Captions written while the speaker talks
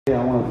I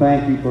want to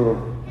thank you for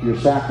your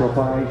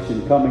sacrifice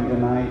and coming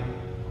tonight.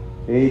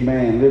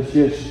 Amen. Let's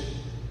just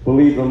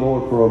believe the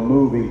Lord for a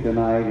moving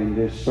tonight in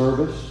this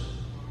service,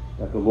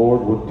 that the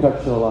Lord would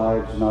touch the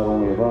lives not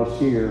only of us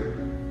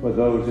here, but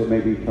those that may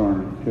be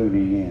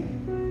tuning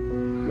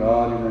in.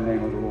 God, in the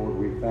name of the Lord,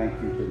 we thank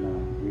you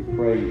tonight. We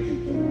praise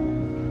you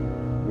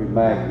tonight. We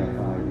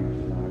magnify you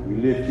tonight. We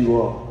lift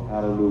you up.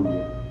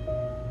 Hallelujah.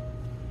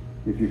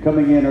 If you're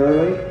coming in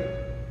early,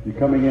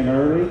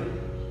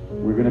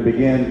 we're going to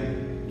begin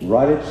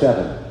right at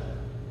 7.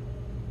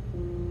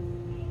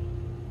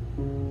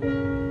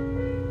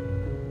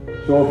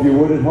 So if you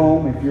would at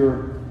home, if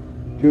you're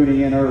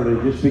tuning in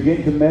early, just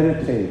begin to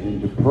meditate and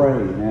to pray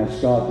and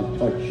ask God to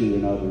touch you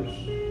and others.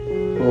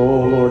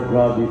 Oh, Lord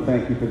God, we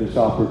thank you for this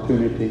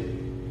opportunity.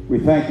 We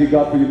thank you,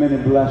 God, for your many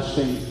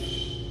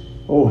blessings.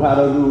 Oh,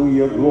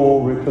 hallelujah.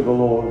 Glory to the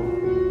Lord.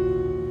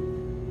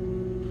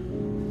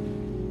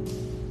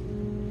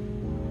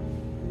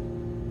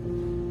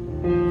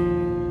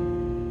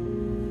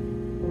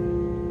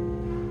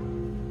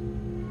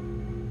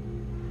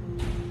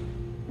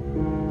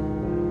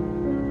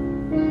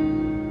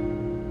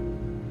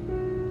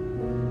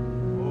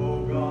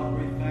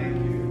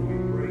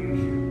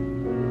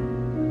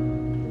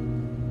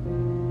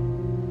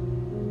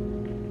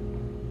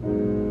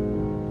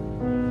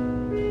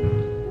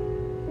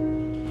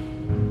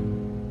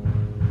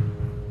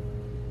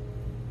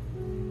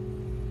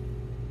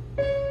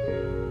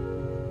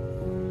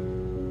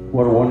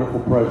 What a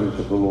wonderful presence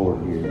of the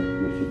Lord here.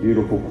 Just a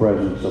beautiful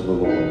presence of the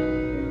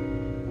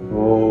Lord.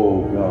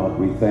 Oh, God,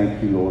 we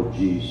thank you, Lord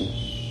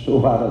Jesus. Oh,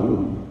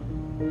 hallelujah.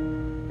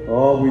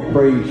 Oh, we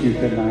praise you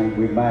tonight.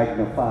 We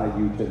magnify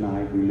you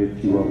tonight. We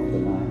lift you up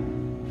tonight.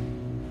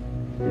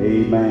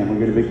 Amen.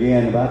 We're going to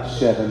begin about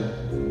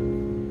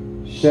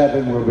 7.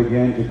 7, we'll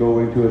begin to go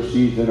into a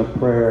season of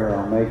prayer.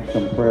 I'll make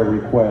some prayer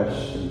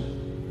requests.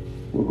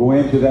 We'll go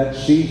into that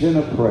season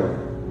of prayer.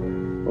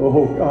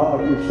 Oh,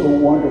 God, you're so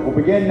wonderful.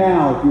 Begin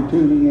now if you're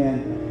tuning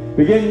in.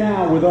 Begin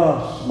now with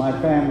us, my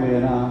family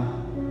and I.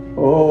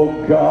 Oh,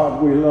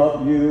 God, we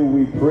love you.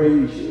 We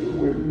praise you.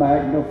 We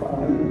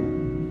magnify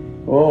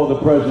you. Oh, the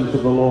presence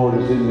of the Lord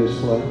is in this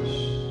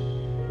place.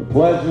 The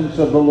presence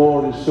of the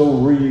Lord is so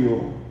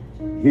real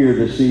here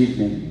this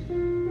evening.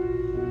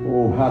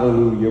 Oh,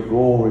 hallelujah.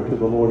 Glory to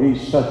the Lord.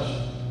 He's such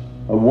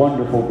a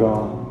wonderful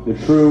God, the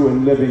true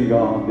and living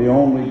God, the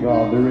only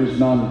God. There is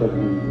none but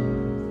Him.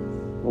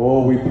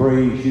 Oh, we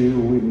praise you.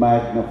 We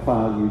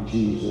magnify you,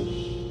 Jesus.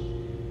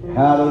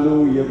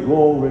 Hallelujah.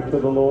 Glory to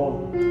the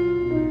Lord.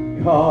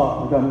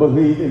 God, I'm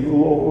believing,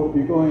 Lord,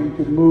 you're going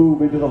to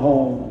move into the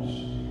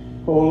homes.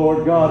 Oh,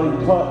 Lord God,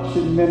 and touch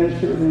and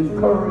minister and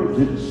encourage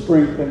and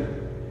strengthen.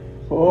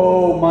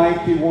 Oh,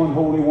 mighty one,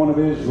 Holy One of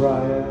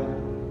Israel.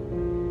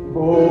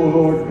 Oh,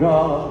 Lord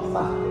God.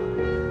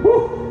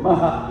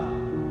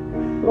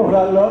 Lord,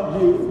 I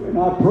love you and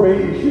I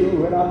praise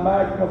you and I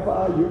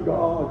magnify you,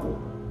 God.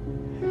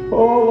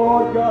 Oh,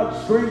 Lord God,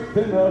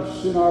 strengthen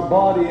us in our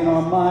body, in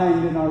our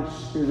mind, in our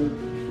spirit.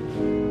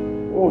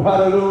 Oh,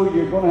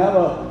 hallelujah. We're going to have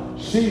a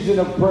season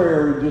of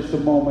prayer in just a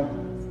moment.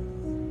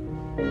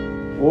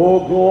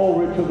 Oh,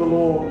 glory to the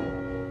Lord.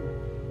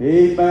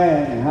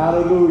 Amen.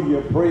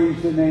 Hallelujah.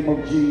 Praise the name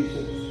of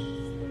Jesus.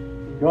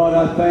 God,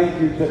 I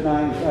thank you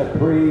tonight. I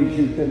praise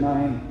you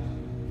tonight.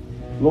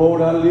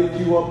 Lord, I lift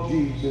you up,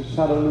 Jesus.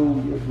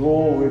 Hallelujah.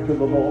 Glory to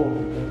the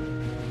Lord.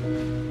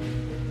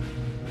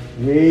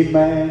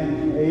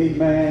 Amen,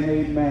 amen,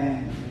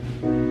 amen.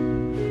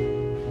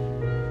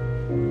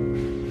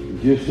 In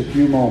just a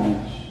few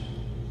moments,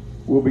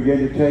 we'll begin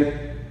to take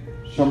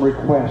some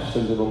requests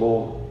unto the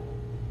Lord.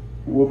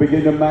 We'll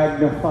begin to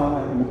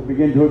magnify and we'll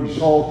begin to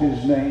exalt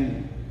His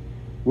name.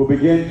 We'll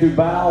begin to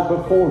bow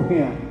before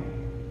Him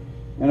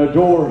and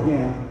adore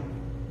Him.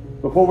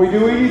 Before we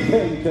do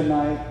anything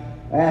tonight,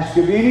 ask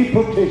of any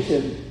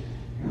petition,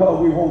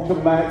 we want to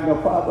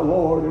magnify the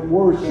Lord and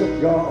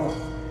worship God.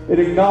 And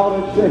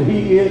acknowledge that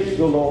He is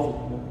the Lord.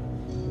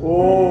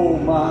 Oh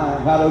my,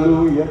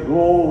 hallelujah,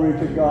 glory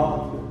to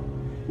God.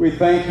 We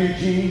thank you,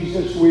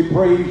 Jesus. We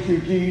praise you,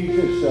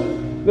 Jesus.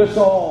 Let's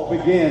all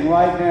begin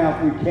right now,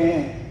 if we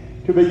can,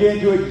 to begin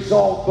to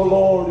exalt the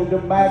Lord and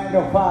to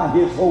magnify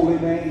His holy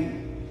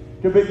name.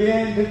 To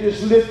begin to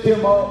just lift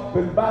Him up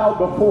and bow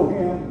before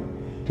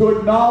Him. To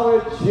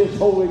acknowledge His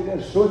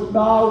holiness, to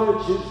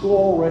acknowledge His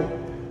glory.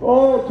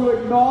 Oh, to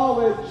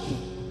acknowledge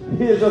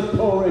His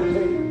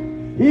authority.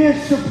 He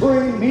is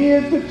supreme. He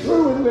is the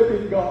true and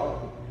living God.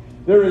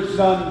 There is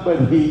none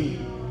but He.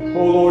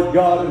 Oh, Lord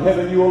God in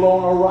heaven, you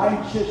alone are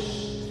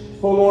righteous.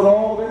 Oh, Lord,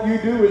 all that you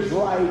do is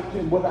right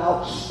and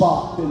without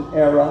spot and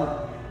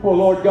error. Oh,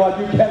 Lord God,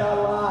 you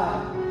cannot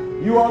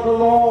lie. You are the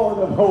Lord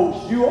of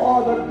hosts. You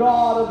are the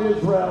God of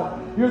Israel.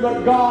 You're the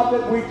God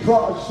that we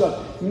trust.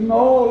 Oh,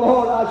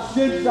 Lord, I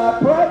sense thy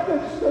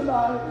presence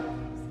tonight.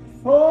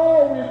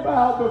 Oh, we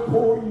bow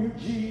before you,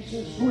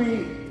 Jesus.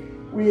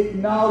 We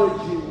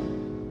acknowledge you.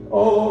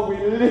 Oh, Lord, we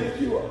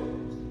lift you up.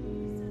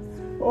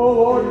 Oh,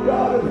 Lord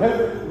God of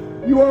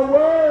heaven, you are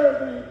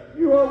worthy.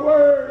 You are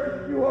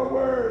worthy. You are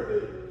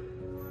worthy.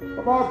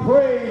 of our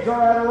praise,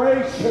 our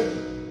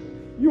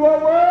adoration. You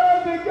are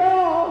worthy,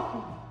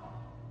 God,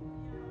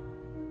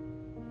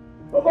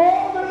 of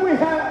all that we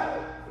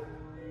have.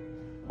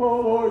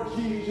 Oh, Lord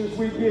Jesus,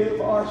 we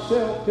give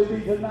ourselves to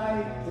Thee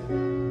tonight.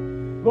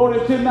 Lord,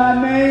 it's in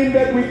Thy name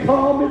that we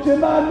come. It's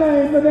in Thy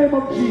name, the name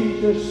of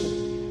Jesus,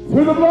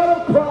 through the blood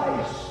of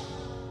Christ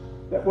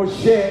that was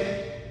shed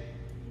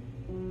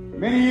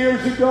many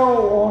years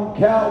ago on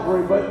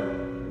Calvary,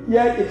 but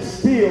yet it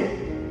still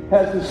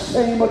has the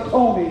same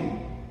atoning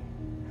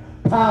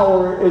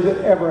power as it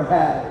ever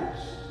has.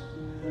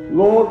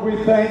 Lord, we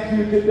thank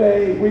You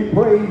today. We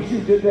praise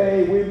You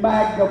today. We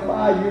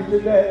magnify You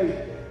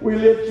today. We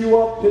lift You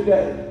up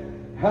today.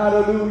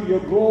 Hallelujah.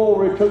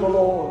 Glory to the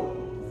Lord.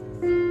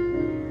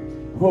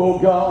 Oh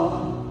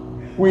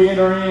God, we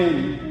enter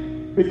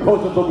in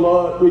because of the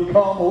blood. We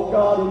come, oh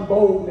God, in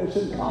boldness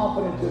and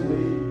confidence in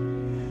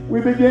Thee.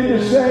 We begin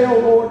to say, oh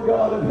Lord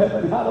God of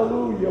heaven,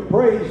 hallelujah.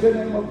 Praise the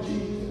name of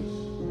Jesus.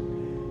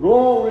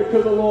 Glory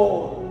to the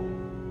Lord.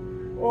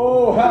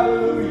 Oh,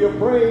 hallelujah.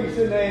 Praise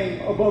the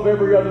name above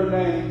every other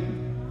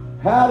name.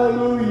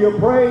 Hallelujah.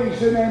 Praise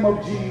the name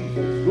of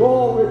Jesus.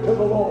 Glory to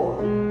the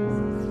Lord.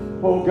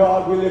 Oh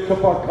God, we lift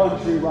up our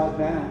country right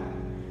now.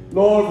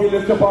 Lord, we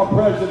lift up our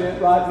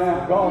president right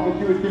now. God, that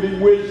You would give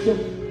him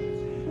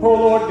wisdom. Oh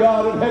Lord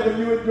God of heaven,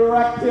 You would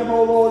direct him,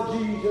 oh Lord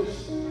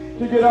Jesus,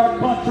 to get our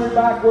country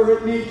back where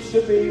it needs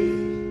to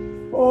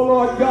be. Oh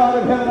Lord God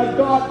of heaven, a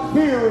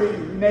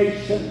God-fearing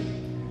nation.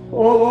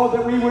 Oh Lord,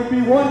 that we would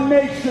be one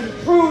nation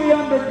truly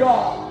under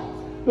God,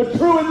 the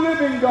true and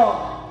living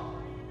God.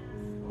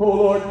 Oh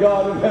Lord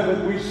God of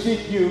heaven, we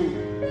seek You.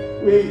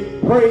 We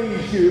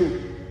praise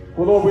You.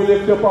 Oh Lord, we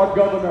lift up our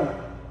governor.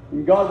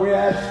 And God, we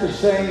ask the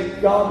same,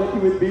 God, that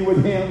You would be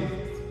with him.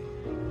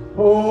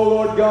 Oh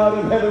Lord God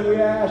of heaven, we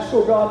ask,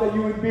 oh God, that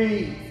You would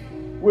be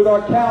with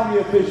our county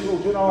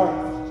officials in our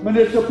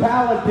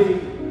municipality.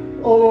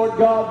 Oh Lord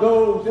God,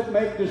 those that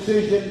make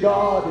decisions,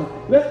 God,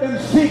 let them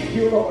seek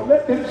You, Lord.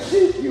 Let them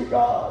seek You,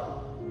 God.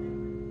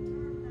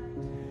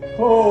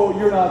 Oh,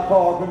 You're not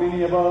far from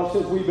any of us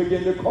as we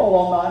begin to call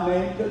on Thy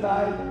name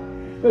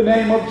tonight. The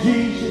name of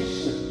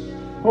Jesus.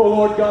 Oh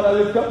Lord God, I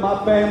lift up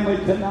my family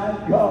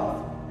tonight, God.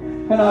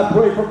 And I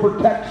pray for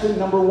protection,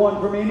 number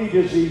one, from any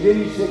disease,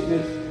 any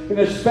sickness, and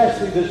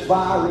especially this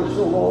virus,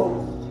 oh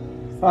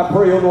Lord. I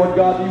pray, oh Lord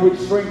God, You would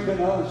strengthen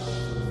us.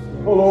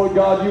 Oh Lord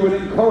God, You would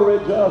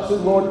encourage us.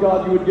 And Lord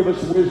God, You would give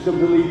us wisdom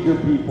to lead Your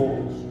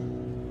people.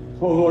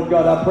 Oh Lord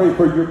God, I pray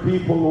for Your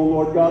people, oh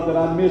Lord God, that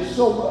I miss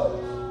so much.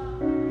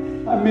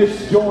 I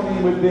miss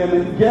joining with them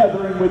and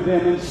gathering with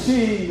them and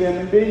seeing them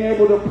and being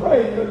able to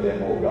pray for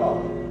them, oh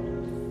God.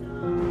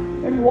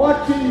 And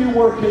watching You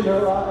work in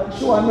their lives.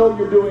 So I know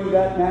You're doing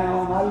that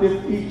now. And I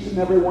lift each and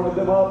every one of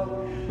them up.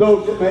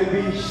 Those that may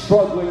be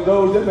struggling.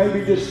 Those that may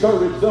be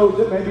discouraged. Those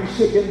that may be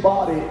sick in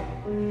body.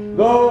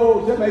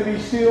 Those that may be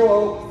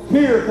still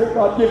fearful.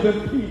 God, give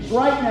them peace.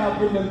 Right now,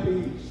 give them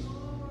peace.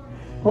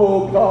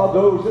 Oh God,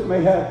 those that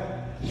may have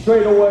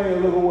strayed away a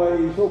little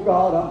ways. Oh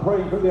God, I'm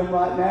praying for them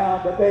right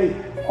now that they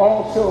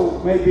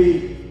also may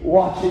be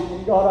watching.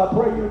 And God, I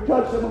pray You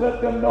touch them and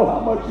let them know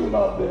how much You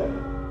love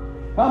them.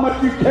 How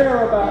much You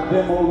care about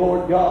them, oh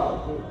Lord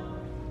God.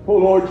 Oh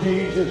Lord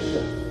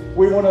Jesus,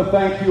 we want to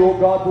thank You, oh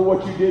God, for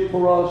what You did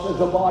for us as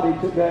a body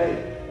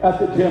today at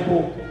the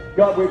temple.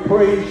 God, we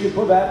praise You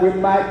for that. We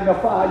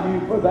magnify You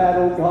for that,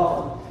 oh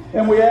God.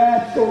 And we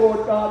ask, oh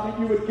Lord God, that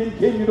You would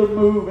continue to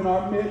move in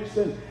our midst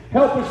and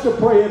help us to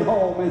pray at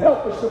home and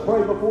help us to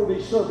pray before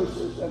these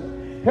services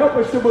and help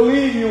us to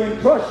believe You and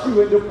trust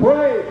You and to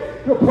pray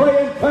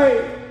in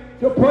faith,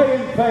 to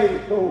pray in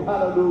faith. Oh,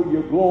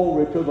 hallelujah.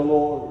 Glory to the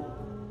Lord.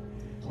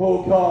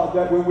 Oh God,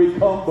 that when we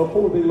come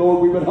before Thee,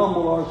 Lord, we would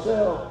humble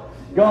ourselves.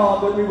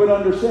 God, that we would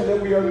understand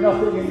that we are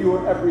nothing and You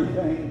are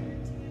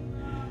everything.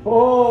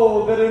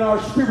 Oh, that in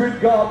our spirit,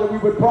 God, that we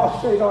would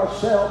prostrate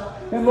ourselves.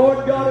 And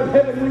Lord God of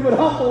heaven, we would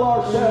humble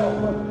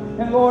ourselves.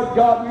 And Lord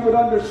God, we would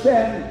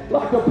understand,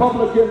 like the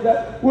publican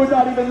that would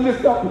not even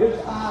lift up his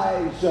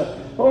eyes.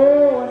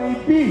 Oh, and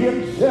he beat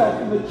himself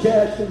in the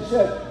chest and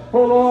said,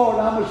 oh Lord,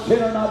 I'm a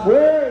sinner, not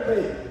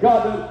worthy,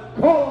 God,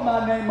 to call on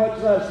Thy name, much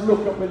less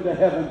look up into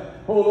heaven.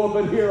 Oh Lord,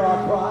 but hear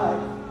our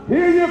cries.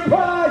 Hear Your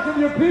cries of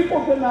Your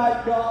people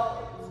tonight, God.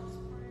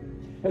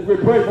 As we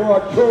pray for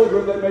our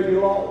children that may be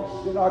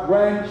lost and our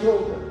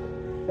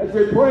grandchildren. As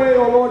we pray,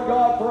 oh Lord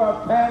God, for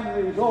our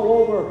families all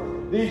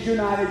over these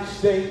United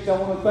States. I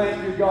want to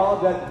thank You,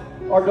 God,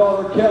 that our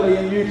daughter Kelly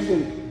in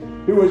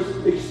Houston, who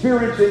was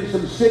experiencing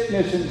some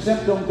sickness and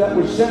symptoms that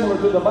was similar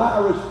to the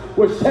virus,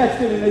 was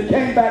tested and it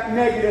came back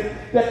negative,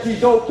 that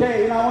she's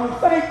okay. And I want to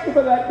thank You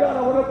for that, God.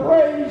 I want to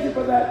praise You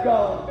for that,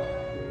 God.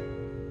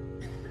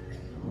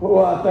 Oh,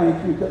 I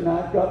thank You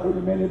tonight, God, for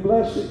Your many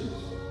blessings.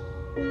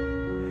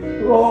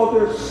 Lord,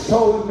 they're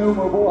so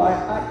innumerable.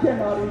 I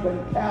cannot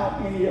even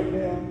count any of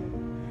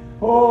them.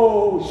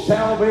 Oh,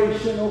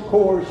 salvation, of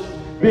course,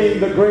 being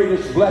the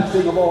greatest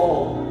blessing of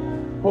all.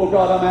 Oh,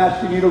 God, I'm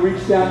asking You to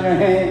reach down Your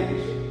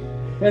hands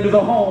into the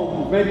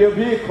home, maybe a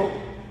vehicle,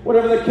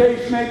 whatever the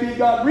case may be.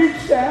 God,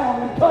 reach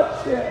down and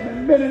touch them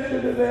and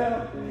minister to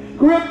them.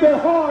 Grip their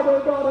heart, oh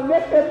God, and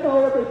let them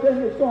know everything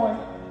is going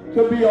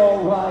to be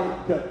all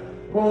right.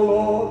 Oh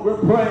Lord, we're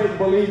praying,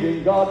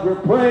 believing. God, we're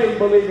praying,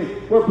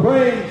 believing. We're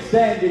praying,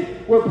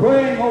 standing. We're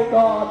praying, oh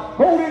God,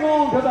 holding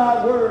on to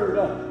thy word.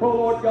 Oh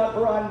Lord God,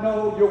 for I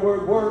know your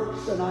word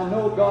works, and I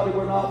know, God, it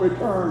will not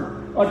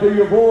return unto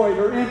your void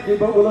or empty,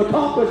 but will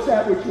accomplish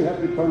that which you have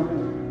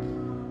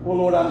determined. Oh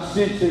Lord, I'm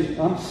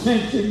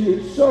sensing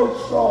you so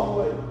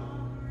strongly.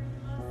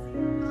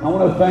 I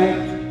want to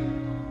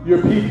thank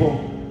your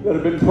people that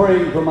have been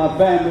praying for my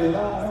family, and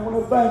I want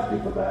to thank you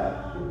for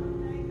that.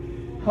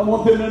 I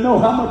want them to know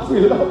how much we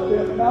love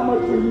them and how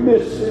much we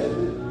miss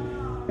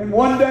them. And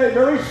one day,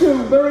 very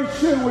soon,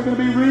 we're going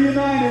to be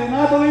reunited, and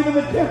I believe in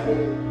the temple.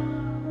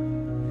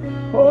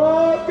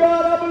 Oh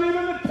God, I believe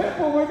in the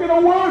temple. We're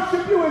going to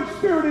worship you in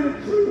spirit and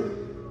in truth.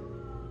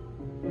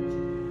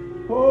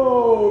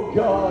 Oh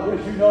God,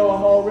 as you know,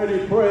 I'm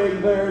already praying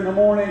there in the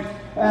mornings,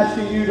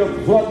 asking you to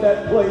flood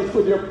that place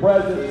with your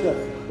presence,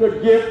 to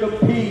give the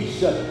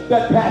peace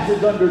that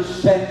passes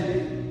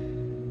understanding.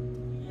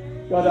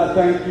 God, I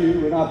thank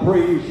you, and I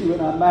praise you,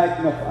 and I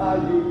magnify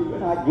you,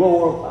 and I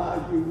glorify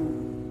you.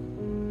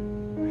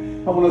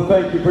 I want to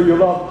thank you for your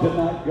love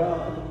tonight,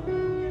 God.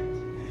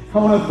 I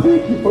want to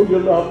thank you for your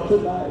love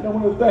tonight. I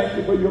want to thank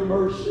you for your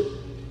mercy.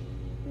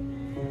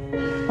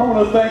 I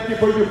want to thank you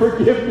for your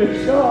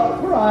forgiveness,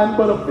 God, for I am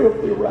but a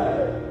filthy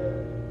rag.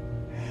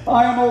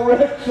 I am a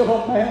wretch of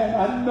a man.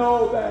 I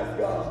know that,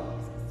 God.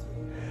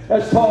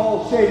 As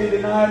Paul stated,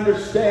 and I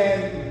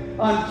understand,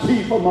 I'm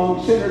chief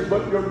among sinners,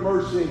 but your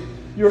mercy,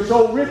 you're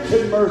so rich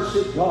in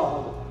mercy,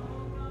 God,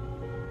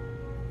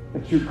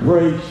 that your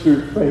grace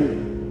through faith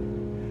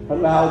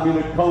allowed me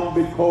to come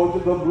because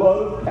of the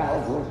blood of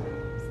Calvary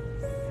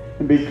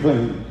and be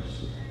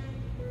cleansed.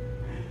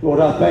 Lord,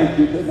 I thank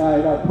you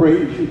tonight. I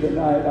praise you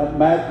tonight. I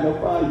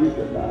magnify you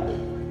tonight.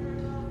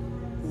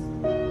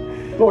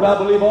 Lord, I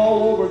believe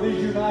all over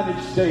these United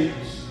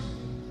States,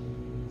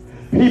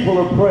 people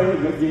are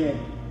praying again.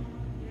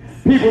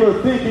 People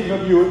are thinking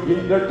of you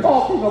again. They're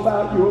talking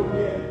about you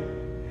again.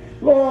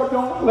 Lord,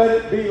 don't let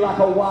it be like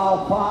a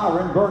wildfire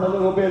and burn a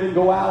little bit and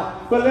go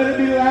out, but let it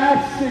be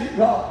lasting,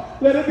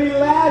 God. Let it be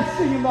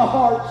lasting in the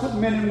hearts of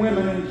men and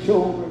women and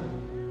children.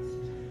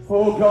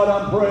 Oh, God,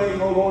 I'm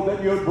praying, oh, Lord,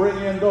 that you'll bring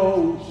in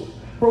those,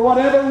 for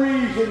whatever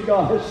reason,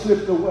 God, has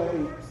slipped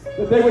away,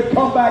 that they would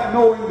come back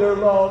knowing their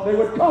love. They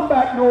would come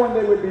back knowing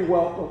they would be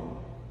welcome.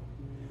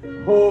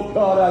 Oh,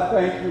 God, I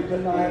thank you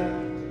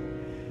tonight.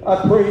 I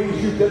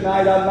praise you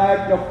tonight. I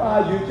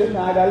magnify you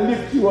tonight. I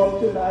lift you up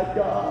tonight,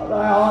 God.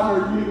 I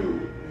honor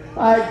you.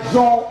 I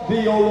exalt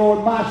thee, O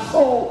Lord. My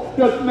soul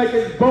does make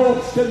its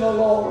boast in the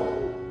Lord.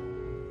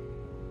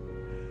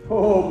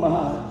 Oh,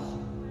 my.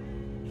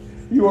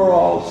 You are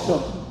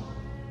awesome.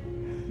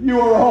 You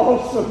are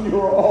awesome. You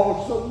are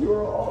awesome. You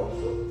are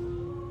awesome.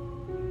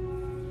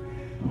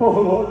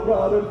 Oh, Lord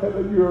God of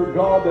heaven, you're a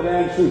God that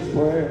answers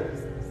prayer.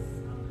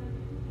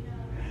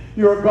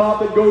 You're a God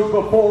that goes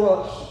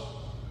before us.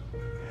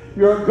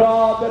 You're a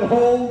God that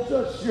holds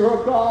us.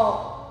 You're a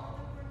God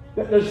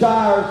that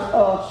desires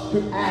us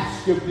to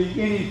ask of thee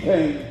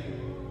anything,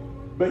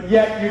 but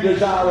yet you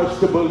desire us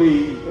to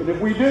believe. And if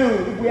we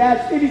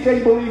ask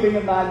anything believing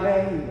in thy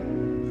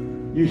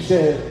name, you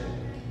said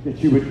that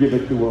you would give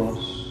it to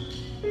us.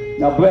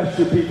 Now bless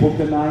your people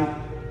tonight.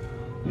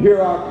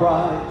 Hear our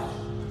cries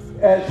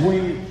as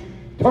we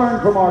turn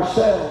from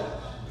ourselves,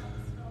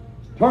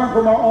 turn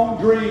from our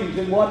own dreams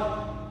and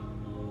what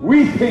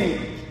we think,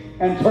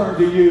 and turn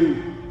to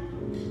you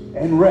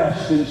and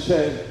rest and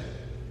say,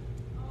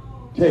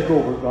 take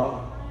over,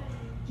 God.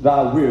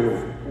 Thy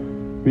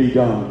will be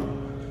done.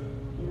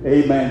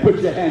 Amen. Put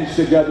your hands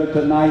together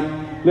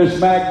tonight. Let's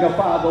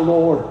magnify the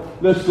Lord.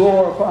 Let's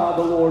glorify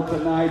the Lord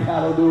tonight.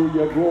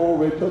 Hallelujah.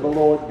 Glory to the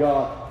Lord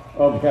God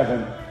of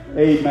heaven.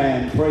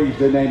 Amen. Praise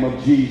the name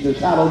of Jesus.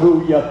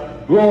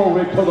 Hallelujah.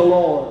 Glory to the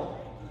Lord.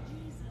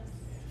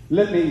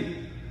 Let me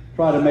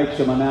try to make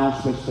some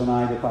announcements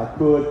tonight if I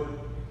could.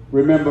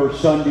 Remember,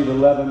 Sunday at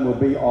 11 will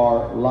be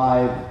our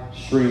live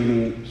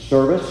streaming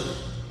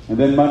service. And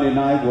then Monday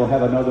night we'll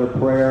have another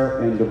prayer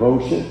and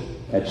devotion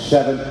at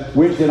 7.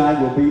 Wednesday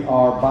night will be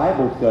our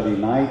Bible study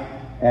night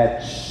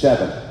at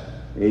 7.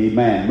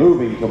 Amen.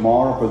 Moving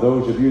tomorrow, for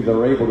those of you that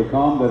are able to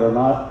come that are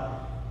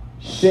not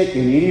sick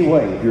in any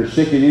way. If you're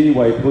sick in any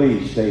way,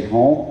 please stay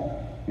home.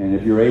 And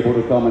if you're able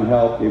to come and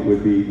help, it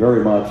would be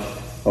very much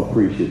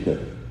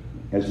appreciative.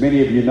 As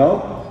many of you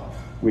know,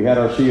 we had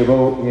our C of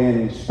O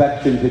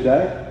inspection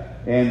today.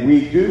 And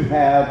we do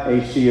have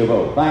a C of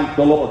O. Thank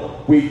the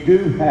Lord. We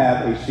do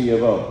have a C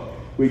of O.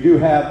 We do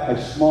have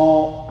a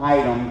small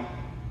item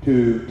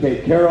to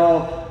take care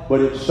of,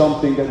 but it's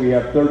something that we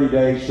have 30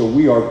 days, so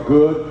we are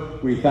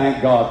good. We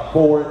thank God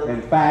for it.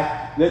 In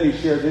fact, let me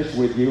share this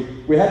with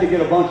you. We had to get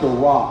a bunch of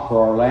rock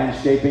for our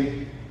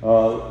landscaping.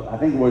 I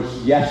think it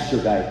was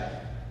yesterday.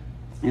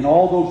 And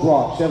all those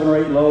rocks, 7 or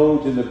 8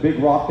 loads, and the big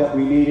rock that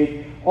we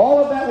needed,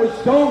 all of that was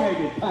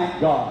donated, thank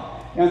God.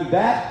 And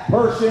that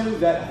person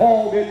that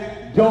hauled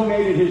it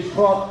donated his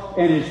truck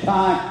and his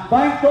time.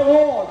 Thank the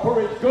Lord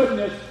for his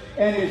goodness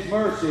and his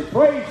mercy.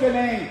 Praise the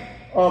name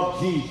of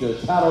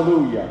Jesus.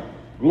 Hallelujah.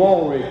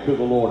 Glory to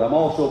the Lord. I'm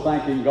also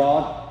thanking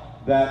God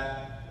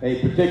that a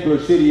particular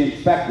city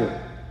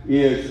inspector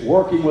is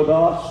working with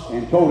us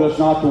and told us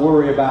not to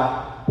worry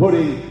about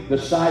putting the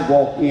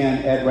sidewalk in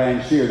at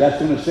Rancheria. That's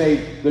going to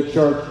save the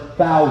church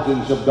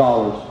thousands of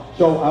dollars.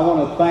 So I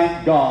want to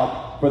thank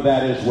God for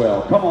that as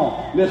well. Come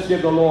on, let's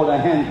give the Lord a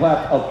hand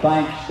clap of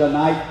thanks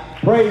tonight.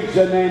 Praise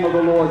the name of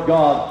the Lord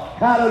God.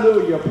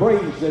 Hallelujah.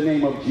 Praise the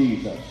name of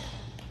Jesus.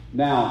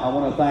 Now, I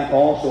want to thank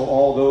also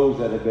all those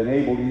that have been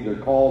able to either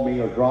call me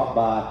or drop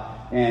by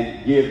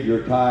and give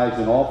your tithes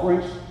and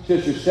offerings.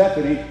 Sister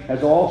Stephanie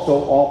has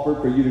also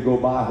offered for you to go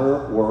by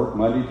her work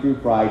Monday through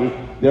Friday.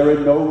 They're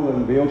in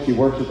Nolanville. She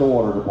works at the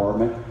water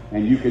department,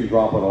 and you can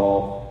drop it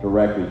off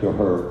directly to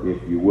her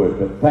if you would.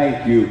 But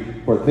thank you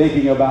for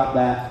thinking about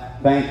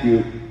that. Thank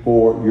you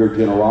for your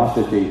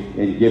generosity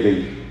in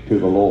giving to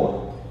the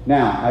Lord.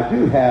 Now, I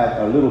do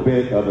have a little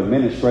bit of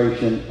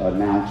administration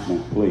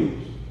announcement, please.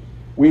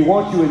 We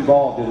want you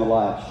involved in the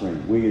live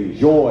stream. We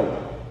enjoy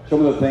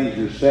some of the things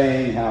you're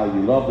saying, how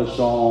you love the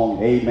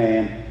song,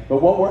 amen.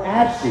 But what we're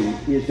asking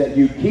is that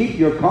you keep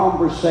your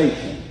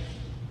conversations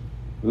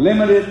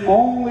limited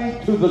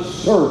only to the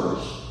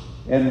service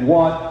and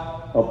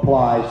what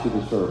applies to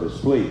the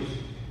service, please.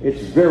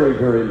 It's very,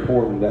 very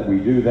important that we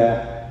do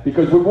that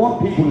because we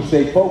want people to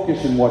stay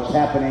focused on what's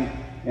happening.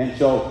 And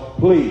so,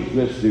 please,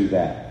 let's do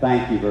that.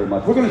 Thank you very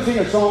much. We're going to sing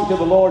a song to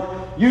the Lord.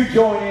 You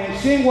join in.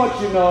 Sing what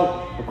you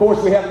know. Of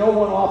course, we have no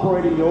one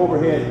operating the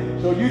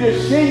overhead. So you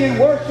just sing and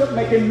worship,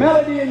 making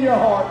melody in your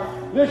heart.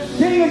 Let's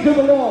sing it to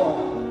the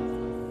Lord.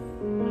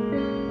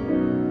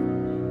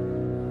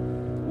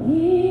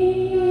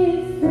 He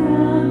is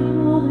drowning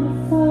all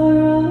my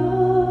sorrow.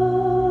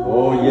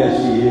 Oh, yes,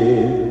 He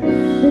is.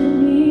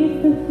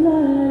 Beneath the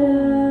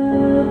flood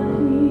of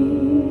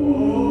peace.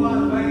 Oh, I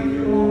thank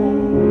you, Lord.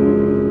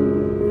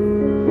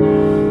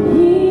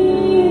 He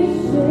is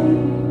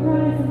shaking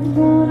bright and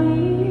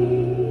morning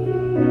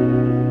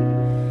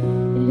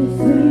into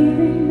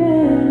sweeping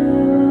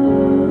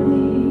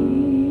melody.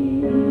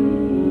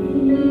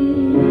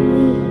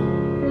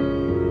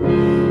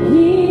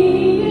 He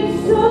is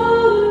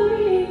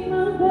shouldering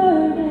my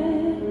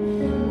burden,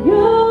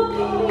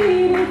 yoking me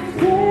with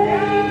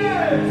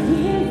strength.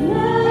 He is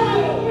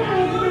loving the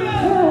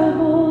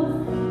troubles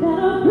that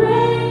are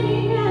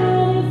breaking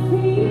at His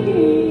feet.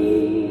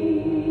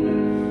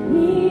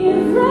 He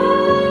is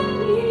right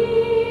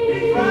here.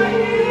 He's right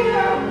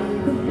here.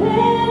 The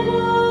hand of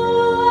the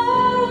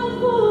world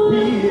full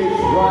He is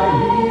right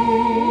here.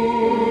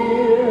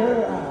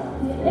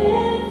 to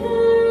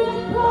answer the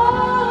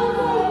call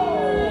of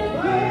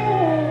my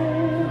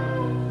prayer.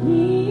 He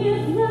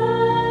is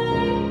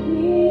right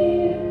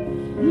here.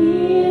 He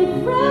is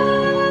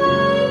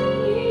right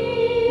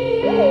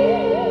here.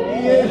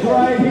 He is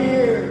right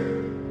here.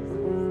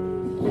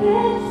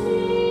 Catch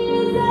me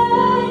as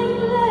I'm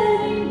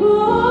letting go.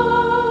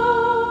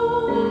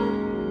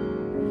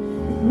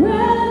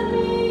 Grab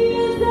me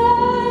as I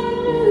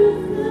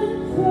lose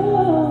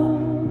control.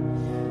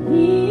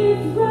 He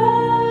is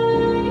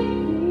right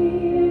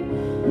here.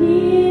 He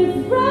is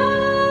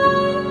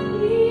right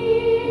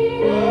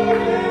here.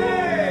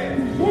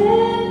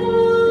 And the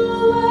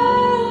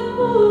world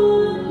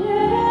full of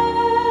care.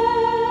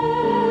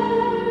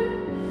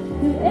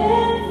 To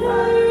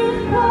answer the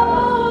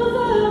calls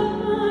of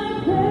my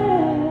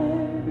prayer.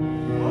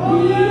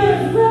 He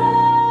is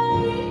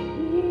right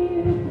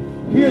here.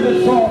 Hear the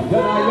song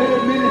tonight. Let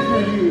it minister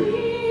to you.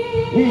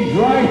 He's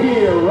right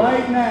here,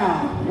 right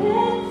now.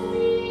 Catch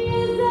me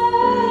as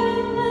I'm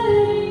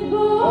letting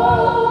go.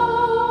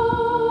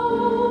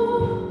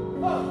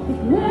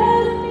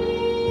 Grab me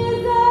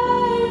as I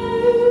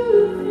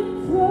lose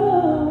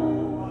control.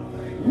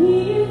 He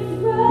is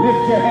right.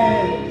 Lift your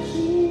hands.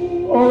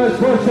 here. Oh, let's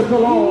worship the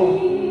Lord.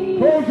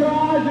 Close your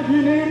eyes if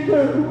you need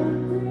to.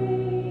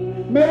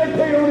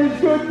 Meditate on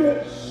His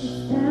goodness.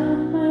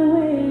 Down my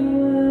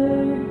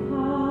wayward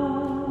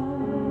heart.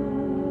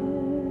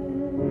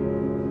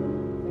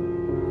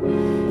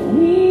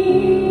 He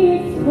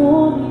is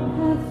for me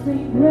past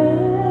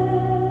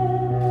regrets,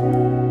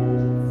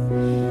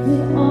 the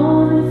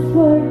honest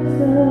works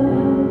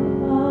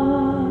of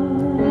art.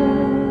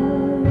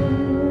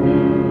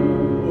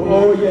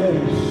 Oh,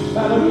 yes.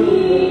 Hallelujah.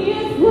 He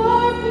is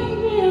working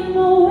in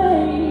the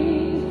way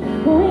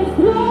for His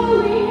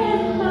glory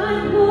and my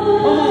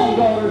good. Come on,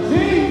 daughter.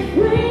 Sing.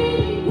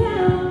 Bring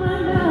down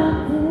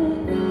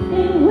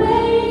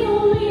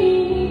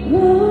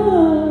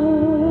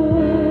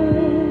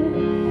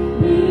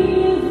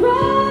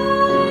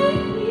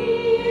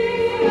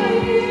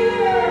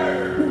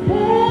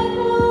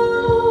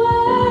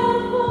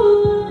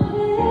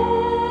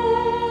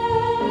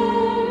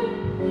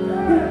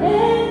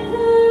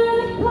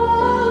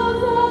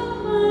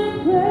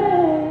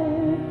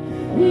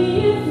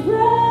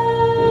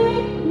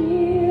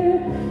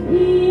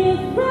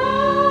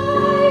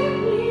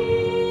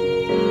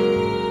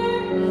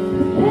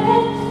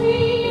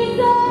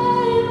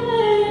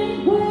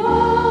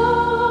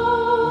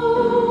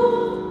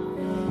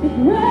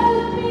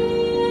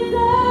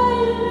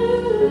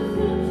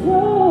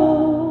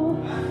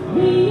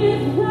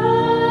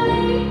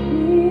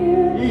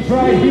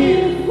right He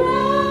here. is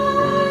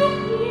right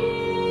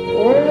here.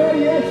 Oh,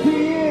 yes, He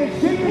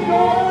is. Sing it,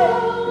 daughter.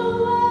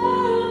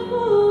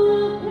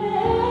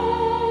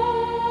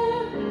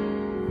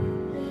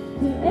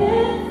 To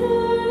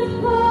answer the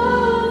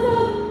cause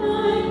of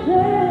my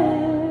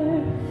prayer,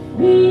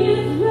 He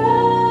is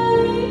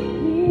right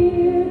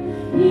here.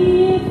 He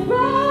is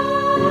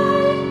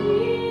right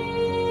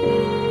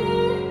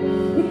here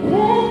to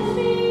catch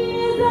me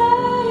as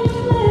I'm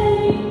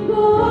letting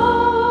go,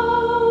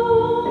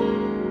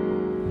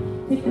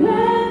 to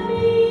grab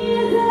me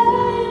as I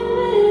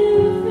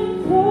lose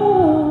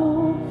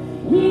control.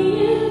 He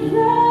is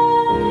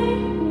right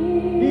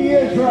here. He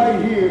is right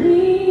here.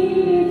 He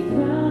is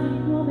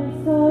drowning all my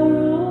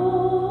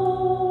sorrows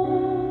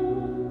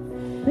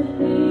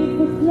beneath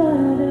the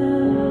flood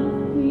of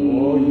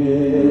peace. Oh,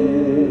 yeah.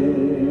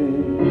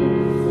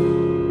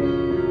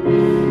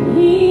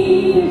 He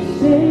is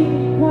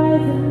shaking,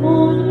 cries and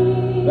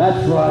mourning.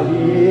 That's right, He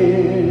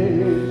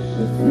is.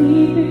 The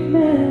sleeping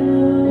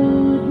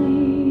melody.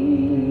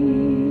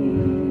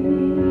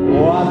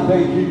 Oh, I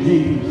thank you,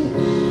 Jesus.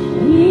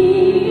 He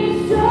is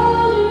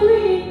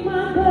shouldering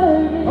my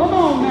burden. Come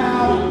on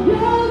now.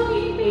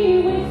 Yoking me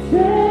with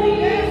strength.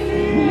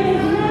 He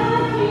is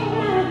laughing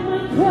at my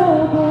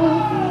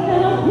troubles,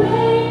 and I'm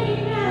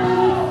breaking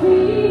out of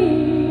fear.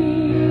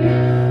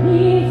 He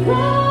is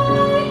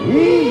right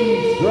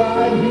He's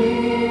right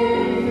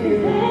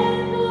here.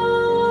 and the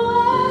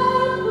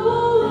world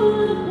full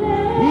of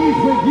pain. He's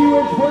with you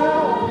as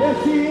well. Yes,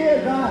 He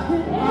is. I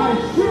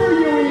assure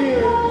you He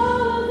is.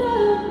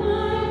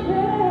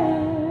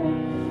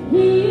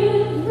 He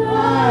is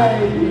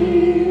right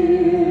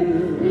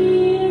here. He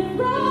is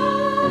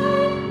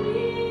right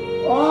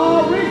here. Oh,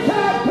 reach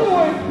out to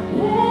Him.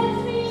 Catch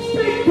me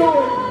Speak to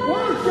Him.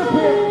 Worship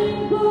Him.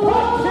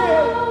 Touch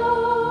Him.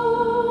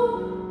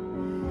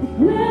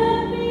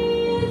 Grab me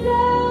as I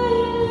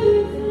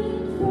lose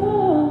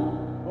control.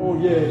 Oh,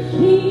 yes.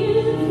 He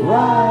is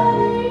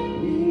right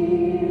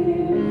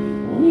here.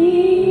 He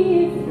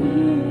is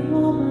healing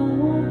all my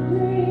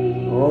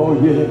wandering. Oh,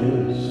 yes.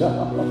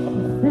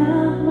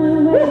 Found my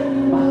way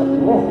My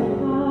Lord.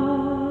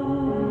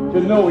 home. To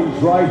know He's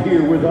right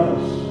here with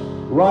us.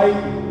 Right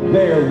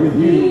there with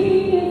you.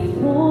 He is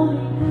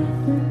forming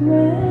past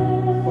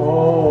regret.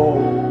 Oh,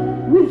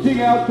 reaching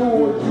out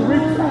towards you.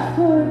 Reach back.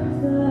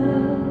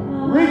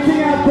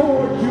 Reaching out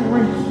towards you.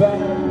 Reach back.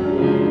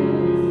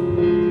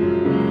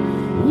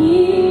 He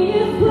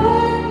is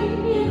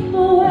working in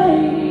the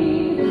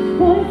waiting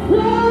for His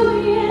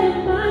glory and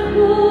my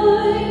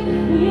good.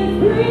 He is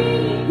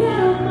bringing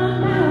down my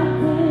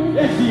mountain.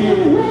 Yes, He in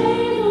is.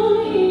 ways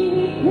only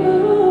He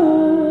could.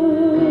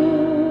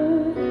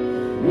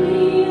 He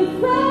is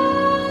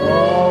right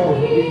Oh,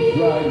 He's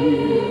right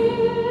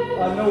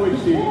here. I know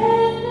He's here.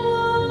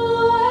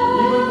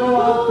 Even though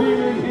I'm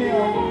feeling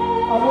Him,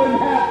 I wouldn't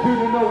have to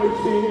know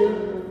He's here.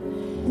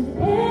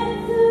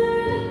 Answer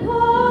the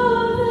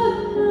call of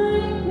my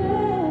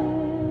prayer.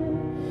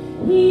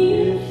 He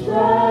is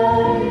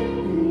right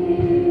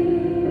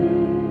here.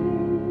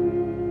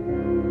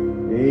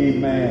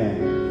 Amen.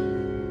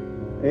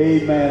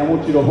 Amen. I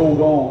want you to hold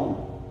on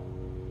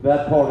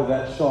that part of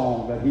that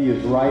song, that He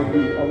is right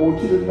here. I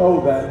want you to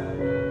know that.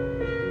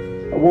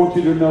 I want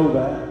you to know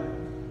that.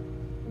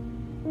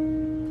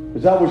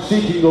 As I was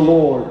seeking the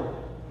Lord,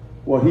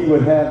 what He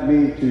would have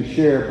me to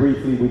share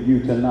briefly with you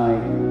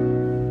tonight,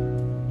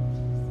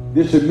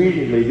 this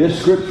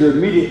scripture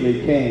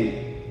immediately came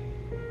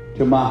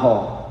to my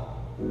heart.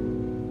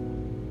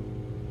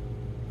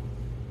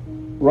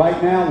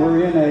 Right now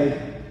we're in a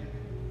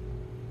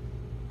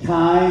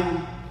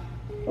time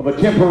of a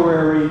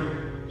temporary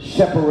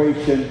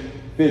separation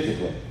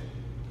physically,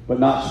 but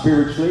not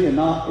spiritually and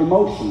not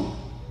emotionally.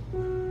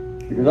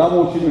 Because I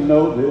want you to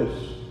know this.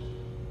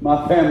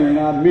 My family and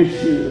I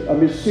miss you. I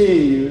miss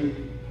seeing you.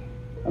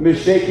 I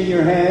miss shaking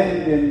your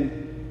hand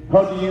and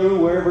hugging you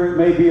wherever it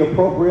may be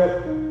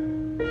appropriate.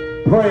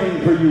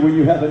 Praying for you when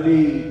you have a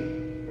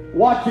need.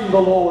 Watching the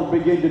Lord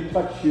begin to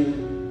touch you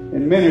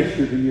and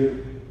minister to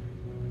you.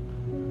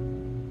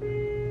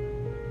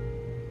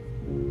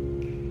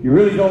 You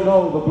really don't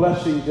know the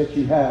blessings that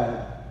you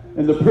have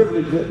and the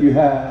privilege that you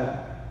have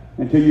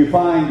until you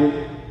find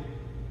it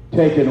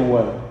taken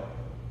away.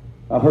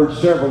 I've heard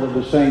several of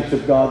the saints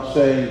of God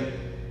say,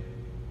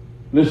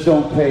 let's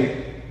don't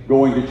take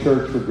going to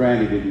church for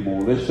granted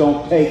anymore. Let's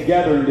don't take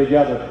gathering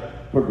together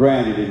for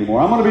granted anymore.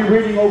 I'm going to be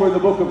reading over the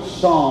book of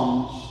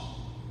Psalms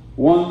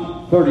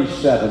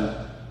 137,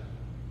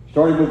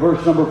 starting with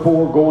verse number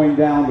 4, going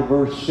down to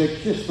verse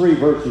 6, just 3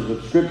 verses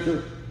of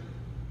Scripture.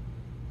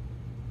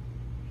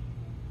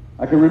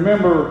 I can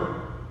remember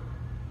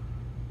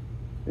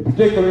a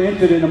particular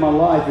incident in my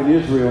life in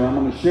Israel, and I'm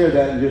going to share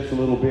that in just a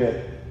little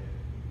bit.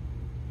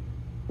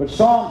 But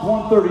Psalms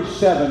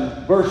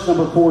 137, verse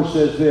number 4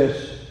 says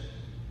this,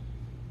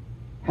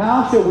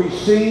 how shall we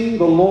sing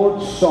the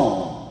Lord's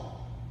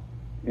song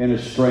in a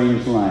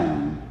strange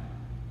land?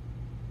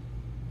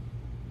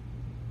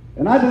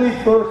 And I believe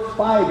verse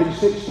 5 and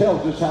 6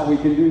 tells us how we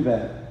can do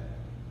that.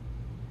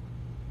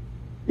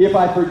 If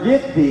I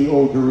forget thee,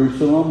 O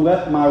Jerusalem,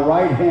 let my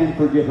right hand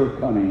forget her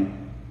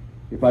cunning.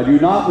 If I do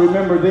not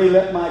remember thee,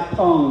 let my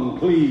tongue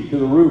cleave to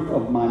the roof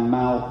of my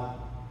mouth.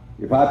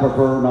 If I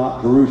prefer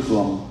not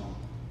Jerusalem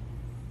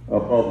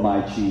above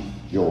my chief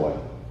joy.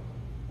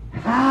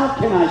 How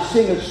can I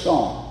sing a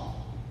song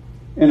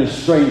in a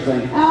strange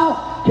land?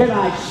 How can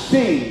I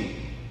sing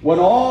when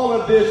all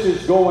of this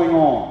is going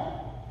on?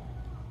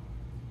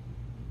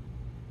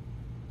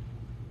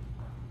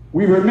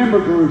 We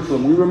remember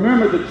Jerusalem. We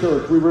remember the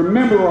church. We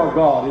remember our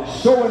God.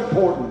 It's so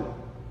important.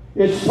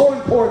 It's so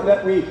important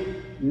that we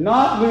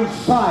not lose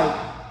sight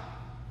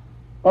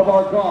of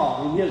our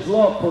God and His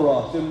love for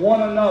us and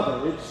one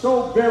another. It's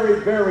so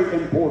very, very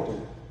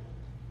important.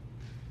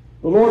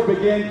 The Lord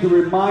began to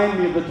remind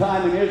me of the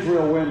time in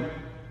Israel when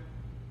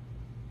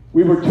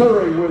we were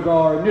touring with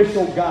our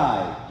initial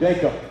guide,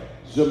 Jacob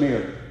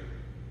Zamir.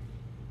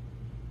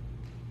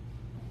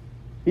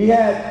 He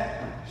had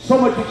so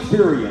much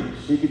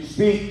experience. He could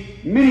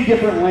speak many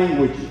different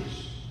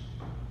languages.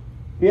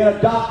 He had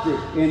a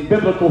doctorate in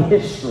biblical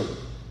history.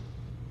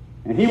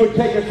 And he would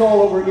take us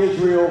all over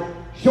Israel,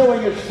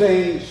 showing us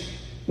things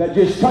that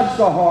just touched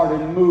our heart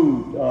and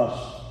moved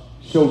us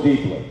so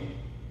deeply.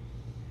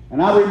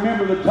 And I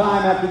remember the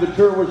time after the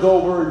tour was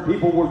over and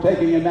people were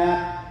taking a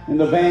nap in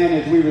the van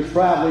as we was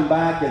traveling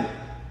back,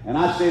 and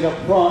I stayed up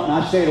front and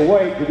I stayed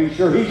awake to be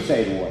sure he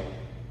stayed awake.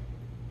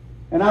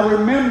 And I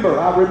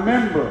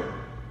remember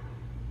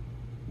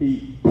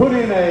he put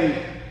in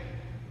a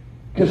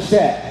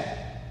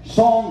cassette,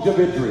 Songs of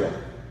Israel.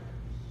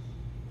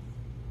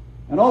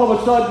 And all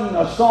of a sudden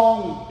a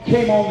song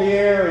came on the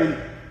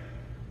air,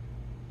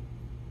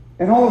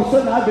 and all of a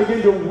sudden I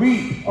began to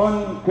weep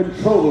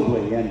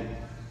uncontrollably. And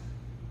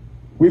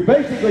we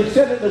basically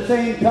said at the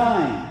same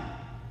time,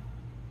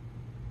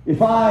 if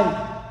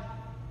I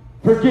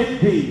forget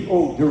thee,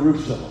 O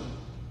Jerusalem,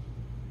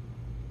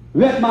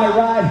 let my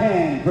right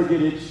hand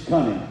forget its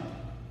cunning.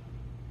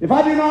 If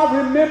I do not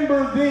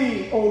remember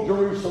thee, O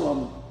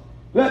Jerusalem,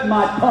 let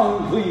my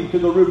tongue cleave to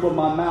the roof of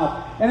my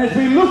mouth. And as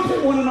we looked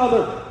at one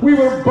another, we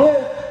were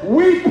both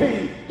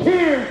weeping,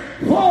 tears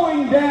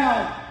flowing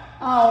down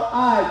our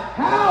eyes.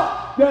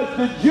 How does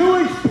the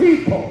Jewish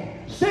people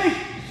stay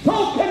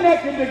so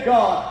connected to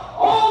God?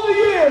 All the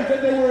years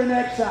that they were in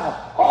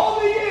exile, all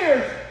the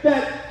years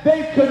that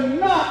they could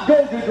not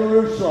go to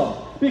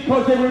Jerusalem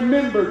because they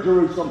remembered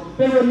Jerusalem.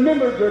 They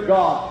remembered their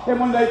God. And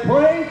when they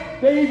prayed,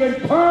 they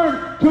even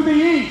turned to the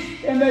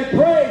east and they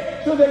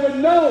prayed so they would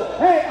know,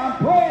 hey, I'm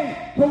praying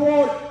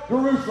toward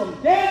Jerusalem.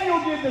 Daniel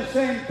did the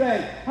same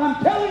thing.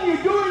 I'm telling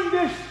you, during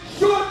this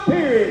short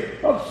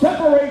period of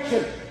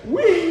separation,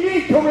 we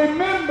need to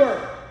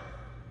remember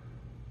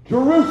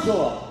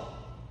Jerusalem,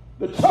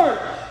 the church,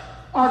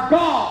 our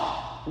God,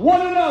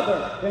 one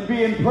another, and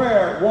be in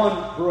prayer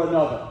one for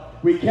another.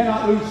 We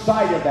cannot lose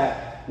sight of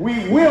that.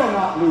 We will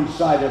not lose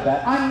sight of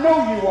that. I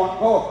know you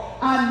want more.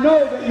 I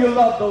know that you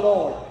love the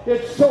Lord.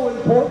 It's so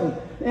important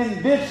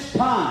in this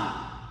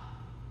time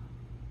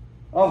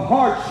of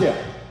hardship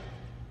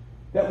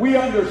that we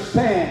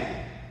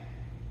understand,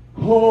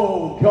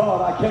 oh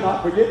God, I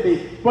cannot forget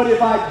thee. But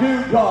if I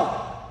do,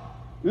 God,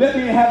 let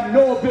me have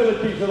no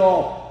abilities at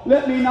all.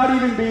 Let me not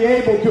even be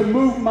able to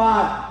move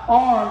my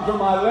arms or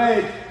my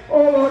legs.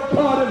 Oh Lord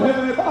God of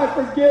heaven, if I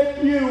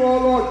forget you, oh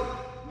Lord,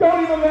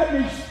 don't even let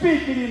me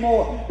speak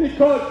anymore,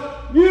 because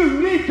you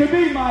need to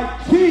be my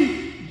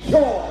chief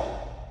joy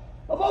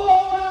above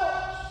all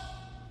else.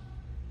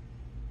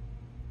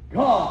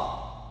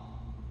 God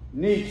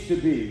needs to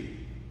be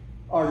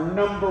our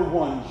number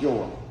one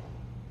joy.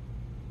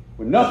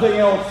 When nothing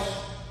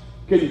else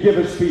can give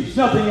us peace,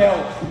 nothing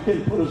else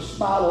can put a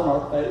smile on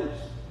our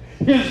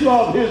face. His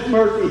love, His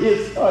mercy,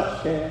 His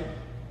touch can.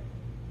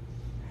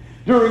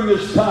 During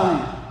this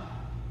time,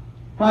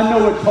 I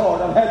know it's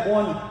hard. I've had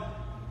one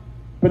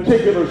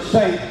particular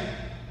saint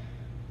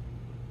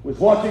was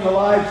watching a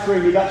live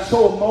stream. He got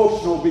so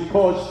emotional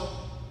because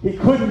he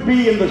couldn't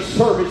be in the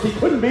service. He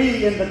couldn't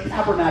be in the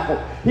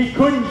tabernacle. He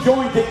couldn't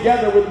join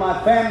together with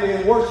my family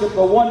and worship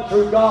the one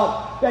true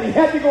God. That he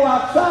had to go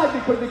outside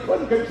because he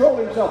couldn't control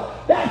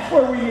himself. That's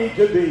where we need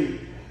to be.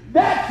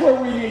 That's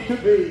where we need to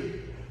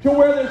be. To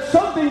where there's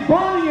something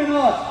burning in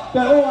us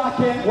that, oh, I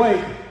can't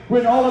wait.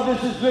 When all of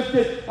this is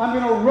lifted, I'm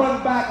going to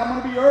run back. I'm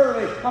going to be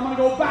early. I'm going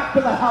to go back to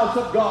the house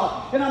of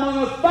God. And I'm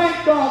going to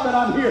thank God that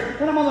I'm here.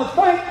 And I'm going to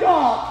thank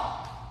God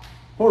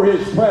for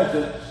His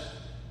presence.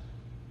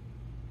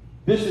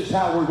 This is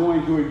how we're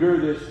going to endure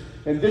this.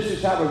 And this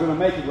is how we're going to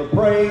make it. We're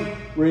praying.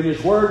 We're in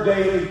His Word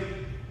daily.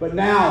 But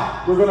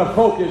now we're going to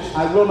focus.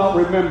 I will not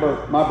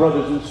remember my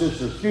brothers and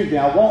sisters. Excuse me.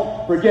 I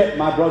won't forget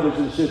my brothers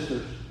and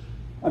sisters.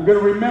 I'm going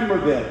to remember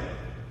them.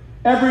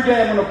 Every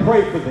day I'm going to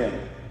pray for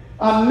them.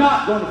 I'm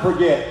not going to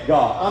forget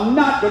God. I'm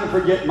not going to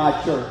forget my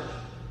church.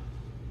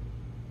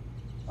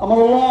 I'm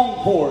going to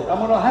long for it. I'm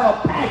going to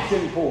have a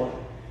passion for it.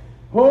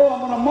 Oh, I'm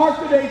going to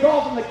mark the days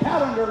off in the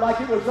calendar like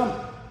it was some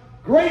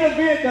great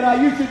event that I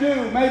used to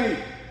do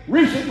maybe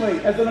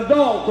recently as an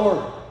adult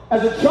or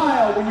as a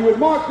child, when you would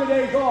mark the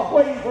days off,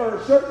 waiting for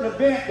a certain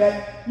event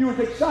that you was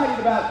excited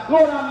about.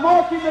 Lord, I'm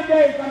marking the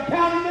days, I'm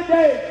counting the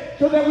days,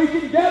 so that we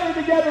can gather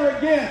together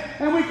again,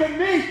 and we can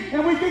meet,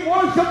 and we can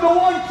worship the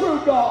one true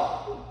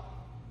God.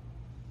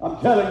 I'm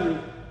telling you,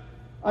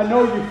 I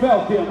know you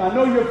felt him. I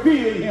know you're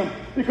feeling him.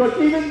 Because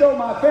even though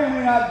my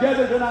family and I have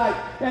gathered tonight,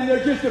 and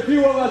there's just a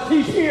few of us,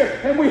 he's here,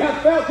 and we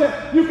have felt him,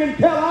 you can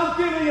tell I'm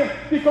feeling him,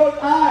 because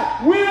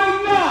I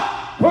will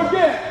not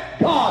forget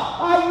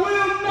God. I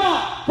will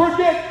not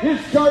forget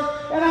his church,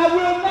 and I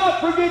will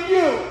not forget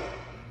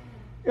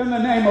you. In the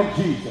name of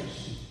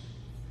Jesus.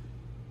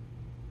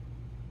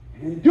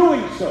 In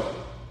doing so,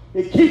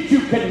 it keeps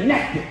you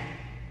connected.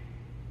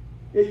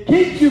 It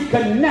keeps you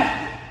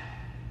connected.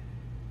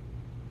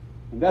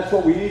 And that's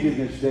what we need in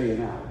this day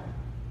and hour.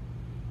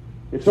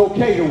 It's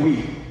okay to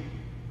weep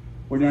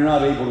when you're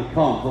not able to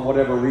come for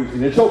whatever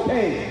reason. It's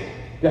okay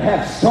to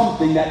have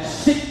something, that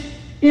sick,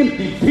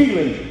 empty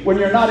feeling, when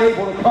you're not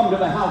able to come to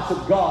the house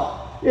of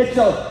God. It's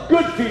a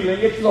good feeling.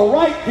 It's the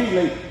right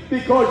feeling,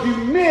 because you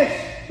miss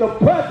the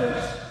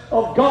presence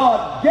of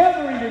God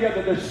gathering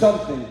together. There's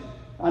something.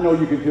 I know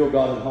you can feel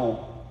God at home.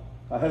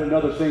 I had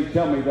another saint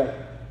tell me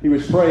that he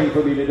was praying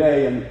for me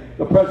today, and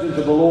the presence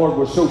of the Lord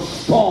was so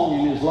strong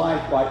in his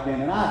life right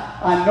then. And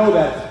I know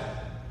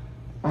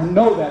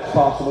that's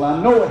possible. I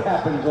know it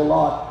happens a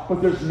lot,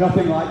 but there's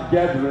nothing like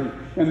gathering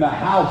in the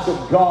house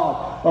of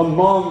God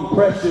among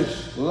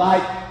precious,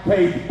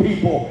 like-faith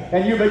people.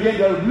 And you begin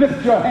to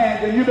lift your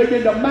hands, and you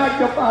begin to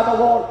magnify the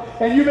Lord,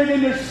 and you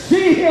begin to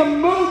see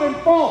him move and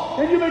fall,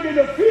 and you begin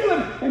to feel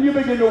him, and you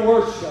begin to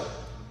worship.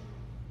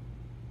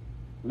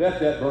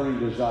 Let that burning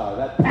desire,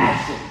 that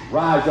passion,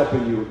 rise up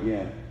in you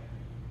again.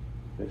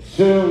 As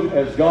soon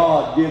as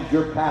God gives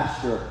your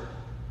pastor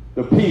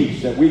the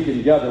peace that we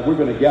can gather, we're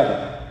going to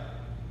gather.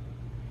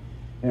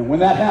 And when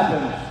that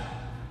happens,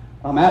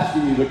 I'm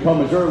asking you to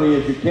come as early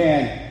as you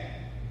can,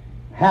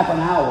 half an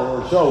hour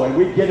or so, and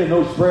we get in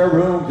those prayer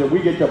rooms and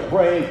we get to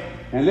pray,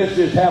 and let's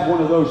just have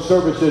one of those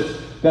services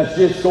that's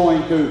just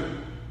going to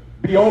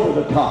be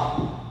over the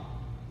top.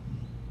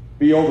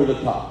 Be over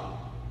the top.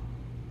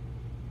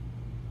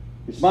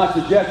 It's my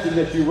suggestion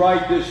that you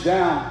write this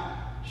down.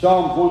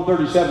 Psalms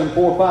 137,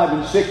 4, 5,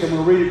 and 6. I'm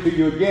going to read it to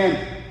you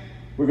again.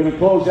 We're going to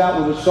close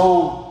out with a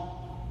song.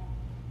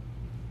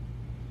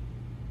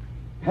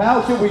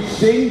 How should we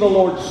sing the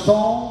Lord's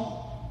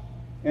song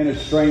in a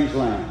strange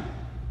land?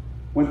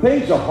 When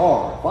things are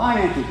hard,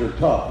 finances are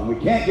tough, and we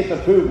can't get the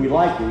food we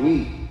like to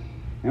eat,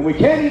 and we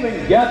can't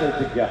even gather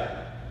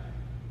together.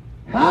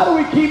 How do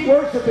we keep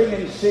worshiping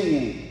and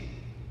singing?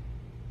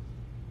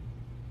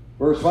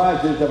 Verse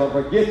 5 says, if I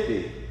forget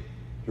thee,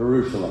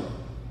 Jerusalem,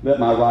 let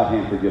my right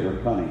hand forget her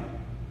cunning.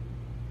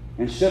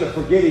 Instead of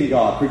forgetting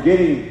God,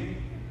 forgetting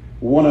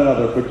one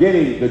another,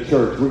 forgetting the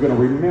church, we're going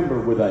to remember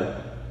with a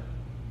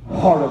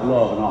heart of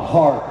love and a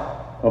heart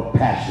of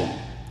passion.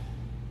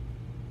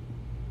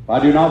 If I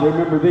do not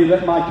remember thee,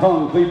 let my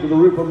tongue cleave to the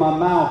roof of my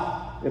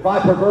mouth. If I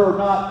prefer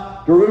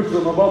not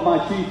Jerusalem above my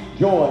chief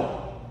joy,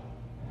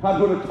 I'm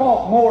going to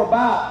talk more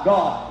about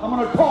God. I'm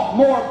going to talk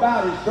more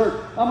about his church.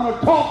 I'm going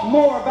to talk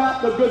more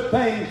about the good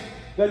things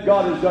that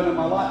God has done in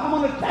my life. I'm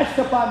going to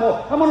testify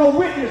more. I'm going to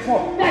witness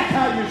more. That's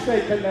how you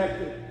stay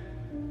connected.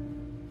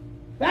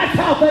 That's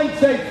how things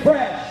stay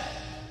fresh.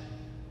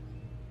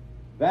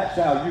 That's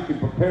how you can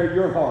prepare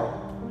your heart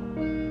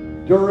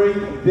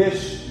during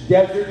this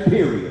desert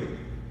period,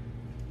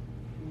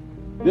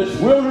 this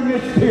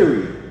wilderness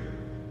period.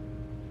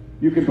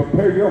 You can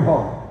prepare your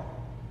heart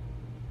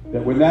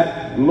that when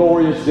that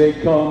glorious day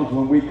comes,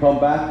 when we come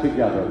back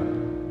together,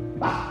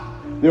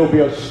 there'll be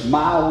a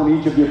smile on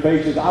each of your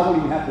faces. I won't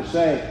even have to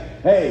say,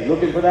 hey,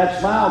 looking for that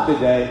smile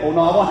today. Oh,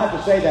 no, I won't have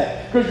to say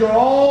that, because you'll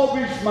all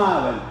be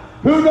smiling.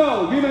 Who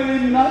knows? You may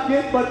even not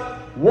get but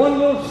one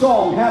little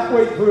song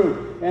halfway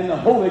through, and the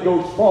Holy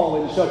Ghost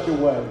fall in such a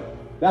way.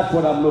 That's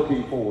what I'm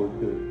looking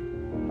forward to.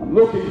 I'm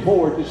looking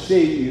forward to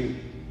seeing you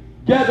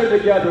gather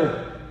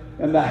together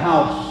in the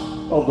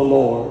house of the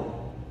Lord.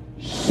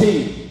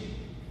 Sing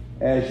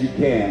as you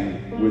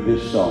can with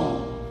this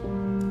song.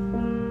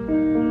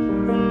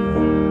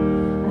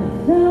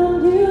 I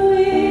found you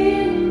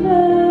in the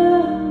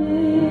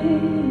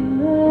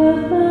middle of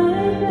my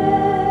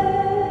bed.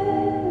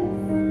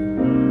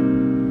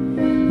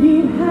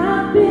 You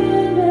have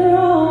been there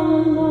all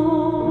along.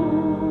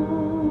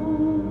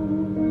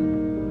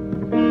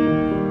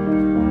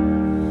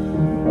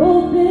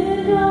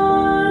 Open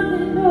arms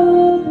and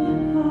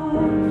open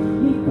heart,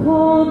 you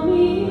called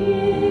me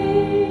in.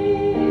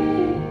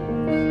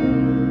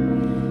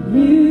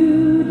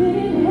 You did.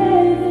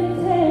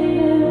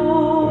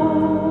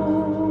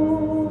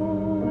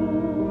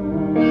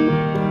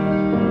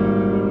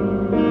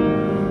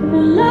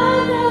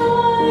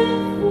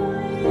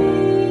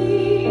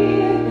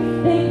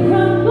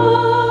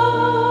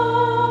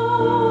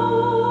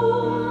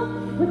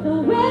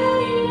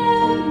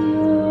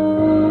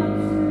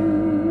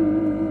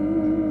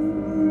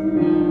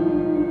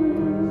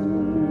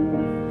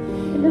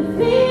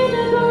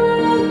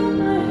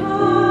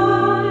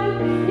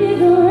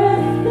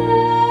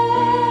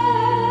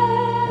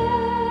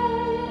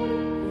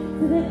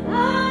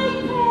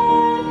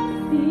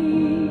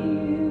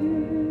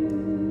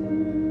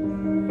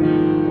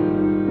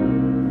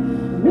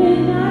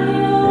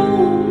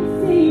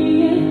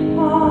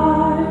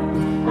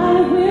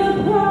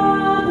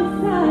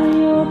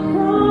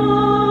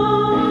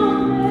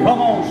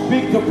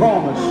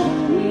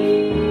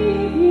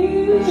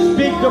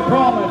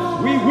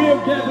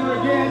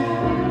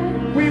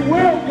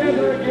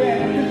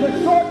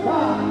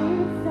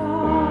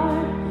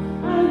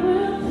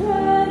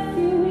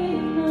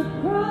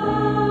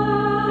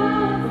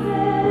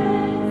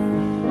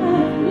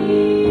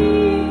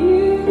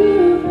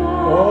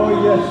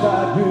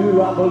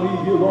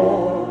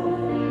 Lord.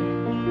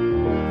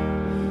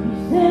 You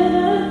set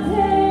a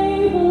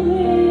table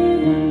in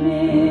the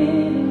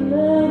middle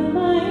of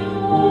my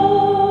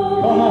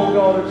home. Come on,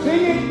 daughter,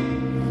 sing it.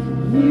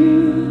 You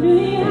knew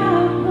the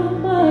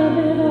outcome of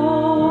it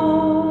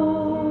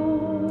all.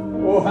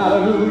 Oh,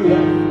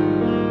 hallelujah.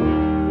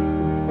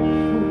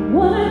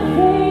 What I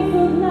face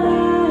of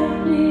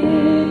life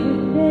it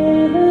would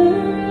never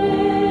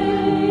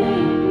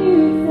end. You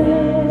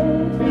said,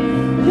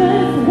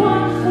 just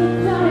watch the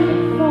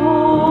giant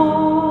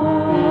fall.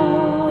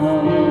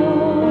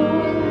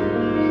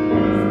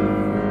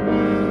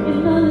 In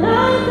the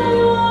life that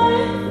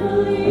once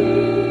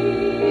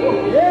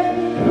believed, Yeah.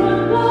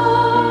 crumble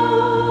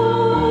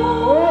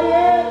Oh,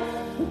 yeah.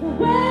 with the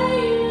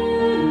weight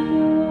of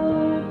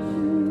your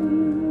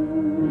truth.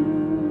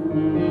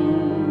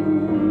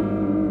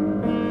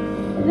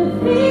 The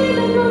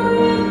feeling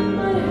in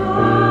my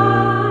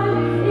heart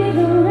is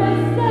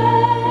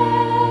arrested.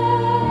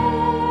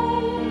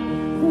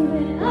 So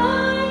when I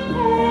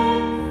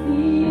can't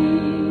see you,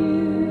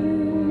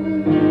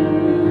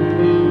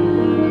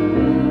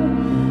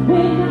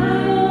 when I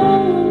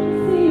only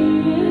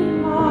see in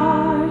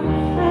part,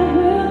 I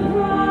will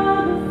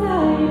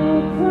prophesy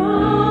your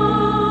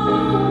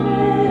promise.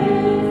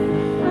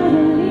 I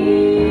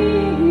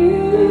believe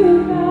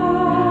you,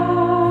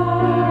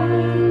 God.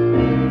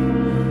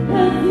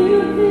 'Cause you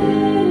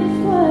finish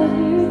what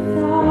you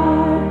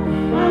start,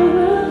 I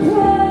will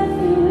trust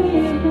you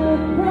in the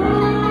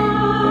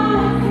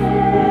process.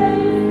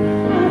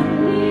 I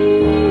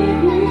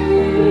believe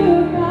you,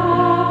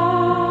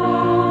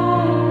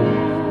 God.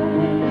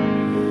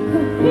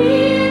 'Cause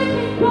fear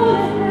can go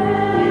to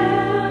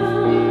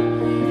hell,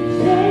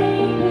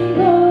 shame can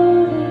go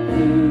to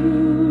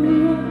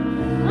two.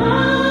 I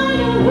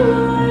know who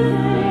I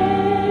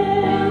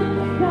am,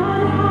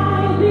 God,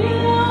 I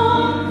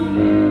belong to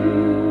you.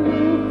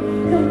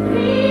 So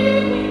fear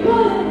can go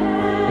to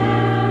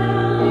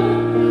hell,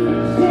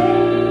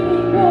 shame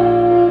can go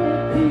to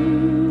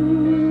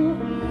two.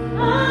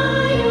 I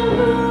know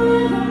who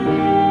I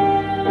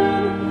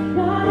am,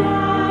 God,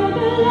 I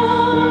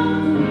belong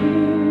to you.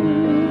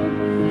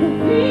 So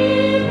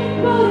fear can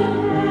go to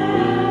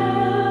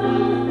hell,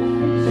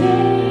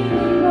 shame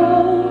can go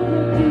to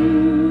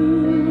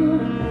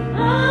two. I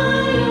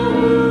know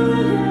who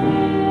I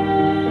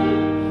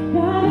am,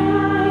 God,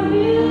 I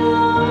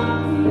belong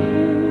to you.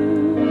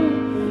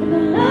 And the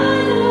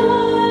lies I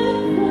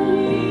once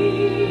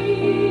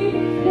believed,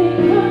 they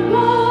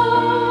crumble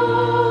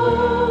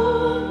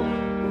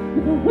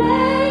with the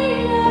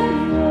weight of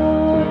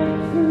your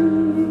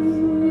truth.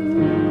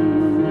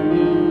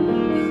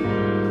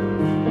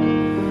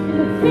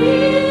 The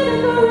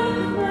feeling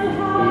in my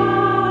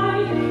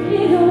heart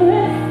is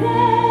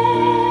arrested,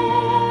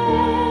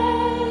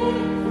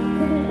 so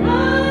that I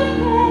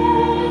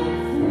can't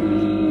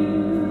see you.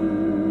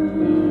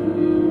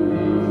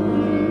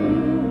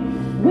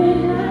 When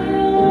I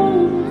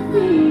only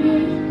see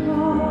in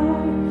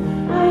part,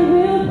 I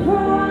will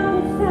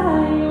prophesy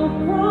your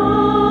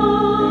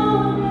promise.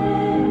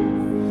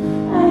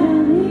 I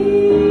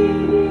believe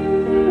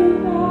you,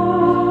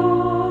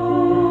 God.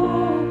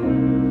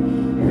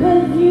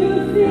 'Cause you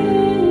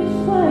finish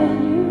what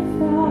you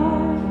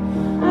start,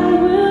 I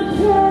will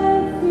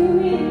trust you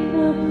in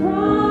the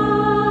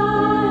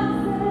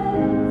process.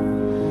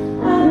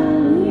 I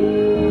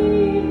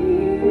believe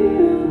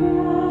you,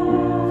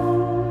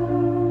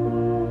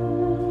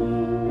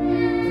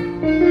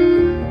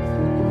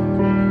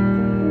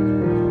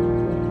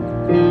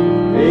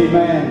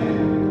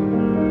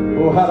 Amen.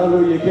 Oh,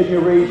 hallelujah. Can you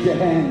raise your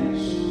hands?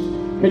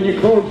 Can you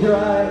close your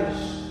eyes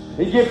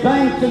and give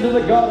thanks unto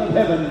the God of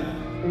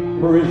heaven,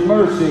 for his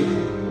mercy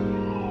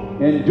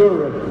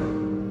endureth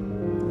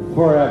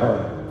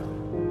forever.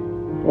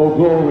 Oh,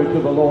 glory to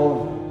the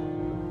Lord.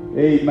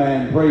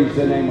 Amen. Praise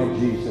the name of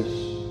Jesus.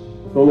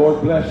 The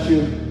Lord bless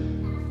you.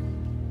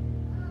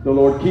 The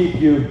Lord keep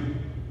you.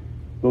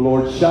 The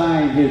Lord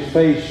shine his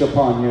face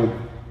upon you.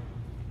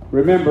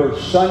 Remember,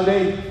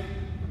 Sunday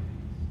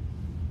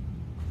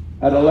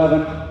at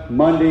 11,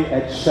 Monday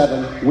at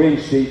 7,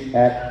 Wednesday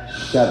at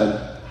 7.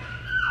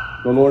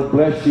 The Lord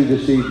bless you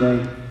this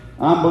evening.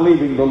 I'm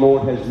believing the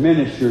Lord has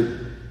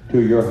ministered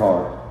to your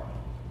heart.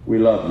 We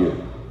love you.